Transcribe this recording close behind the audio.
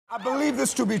I believe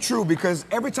this to be true because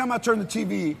every time I turn the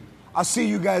TV, I see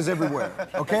you guys everywhere,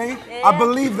 okay? Yeah. I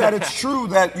believe that it's true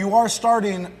that you are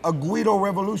starting a Guido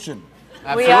revolution.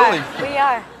 Absolutely. We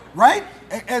are. Right?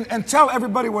 And tell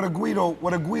everybody what a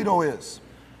Guido is.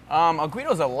 A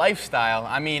Guido is a lifestyle.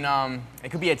 I mean,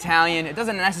 it could be Italian. It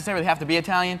doesn't necessarily have to be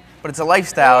Italian, but it's a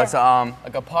lifestyle. Yeah. It's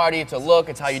like a party. It's a look.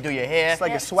 It's how you do your hair. It's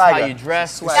like a swagger. It's how you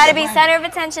dress. Gotta be center of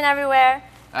attention everywhere.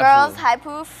 Absolutely. Girls, high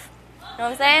poof. You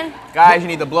know what I'm saying? Guys, you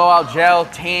need the blowout gel,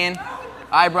 tan,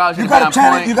 eyebrows. You got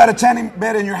a tanning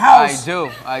bed in your house.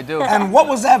 I do. And what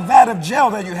was that vat of gel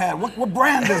that you had? What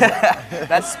brand is it?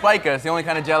 That's Spiker. It's the only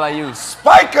kind of gel I use.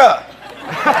 Spiker!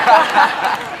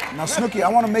 Now, Snooki, I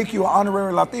want to make you an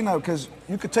honorary Latina because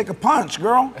you could take a punch,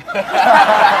 girl. Again.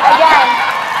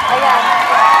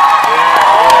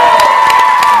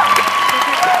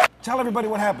 Tell everybody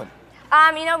what happened.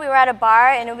 You know, we were at a bar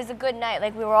and it was a good night.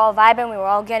 Like, we were all vibing, we were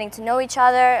all getting to know each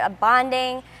other,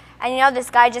 bonding. And you know, this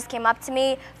guy just came up to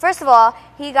me. First of all,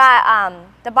 he got,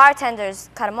 the bartenders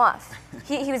cut him off.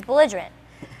 He was belligerent.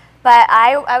 But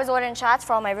I was ordering shots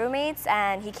for all my roommates,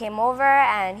 and he came over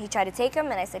and he tried to take them,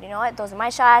 and I said, you know what, those are my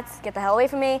shots, get the hell away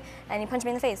from me, and he punched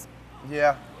me in the face.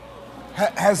 Yeah.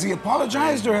 Has he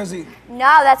apologized or has he?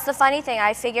 No, that's the funny thing.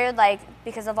 I figured, like,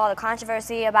 because of all the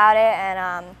controversy about it,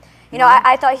 and you know,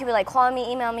 I thought he would like call me,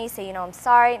 email me, say, you know, I'm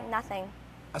sorry, nothing.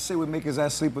 I say we make his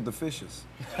ass sleep with the fishes.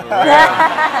 We're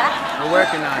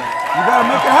working on it. You gotta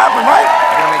make it happen, right?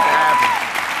 We're gonna make it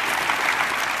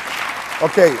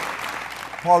happen. Okay,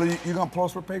 Paula, you gonna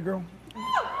post for pay, girl?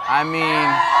 I mean,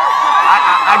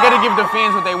 I gotta give the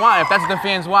fans what they want. If that's what the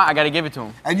fans want, I gotta give it to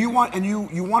them. And you want to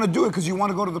do it because you want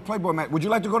to go to the Playboy Mansion. Would you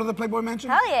like to go to the Playboy Mansion?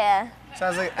 Hell yeah.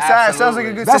 Sounds like a good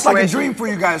situation. That's like a dream for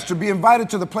you guys to be invited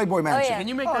to the Playboy Mansion. Oh, yeah. Can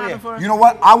you make that happen for us? You know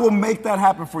what? I will make that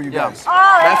happen for you guys.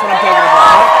 Oh, that's what I'm talking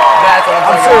about. That's what I'm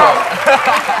talking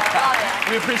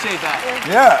about. We appreciate that.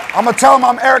 Yeah, I'm gonna tell them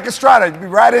I'm Eric Estrada. Be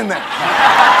right in there.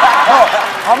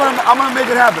 I'm gonna make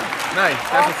it happen. Nice.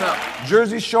 That's what's up.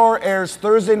 Jersey Shore airs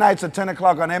Thursday nights at 10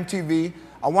 o'clock on MTV.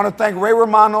 I want to thank Ray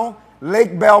Romano,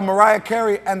 Lake Bell, Mariah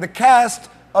Carey, and the cast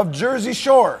of Jersey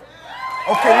Shore.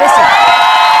 Okay, listen.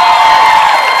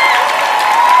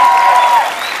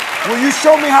 Will you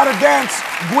show me how to dance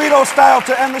Guido style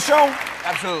to end the show?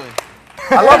 Absolutely.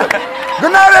 I love it.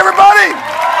 Good night, everybody.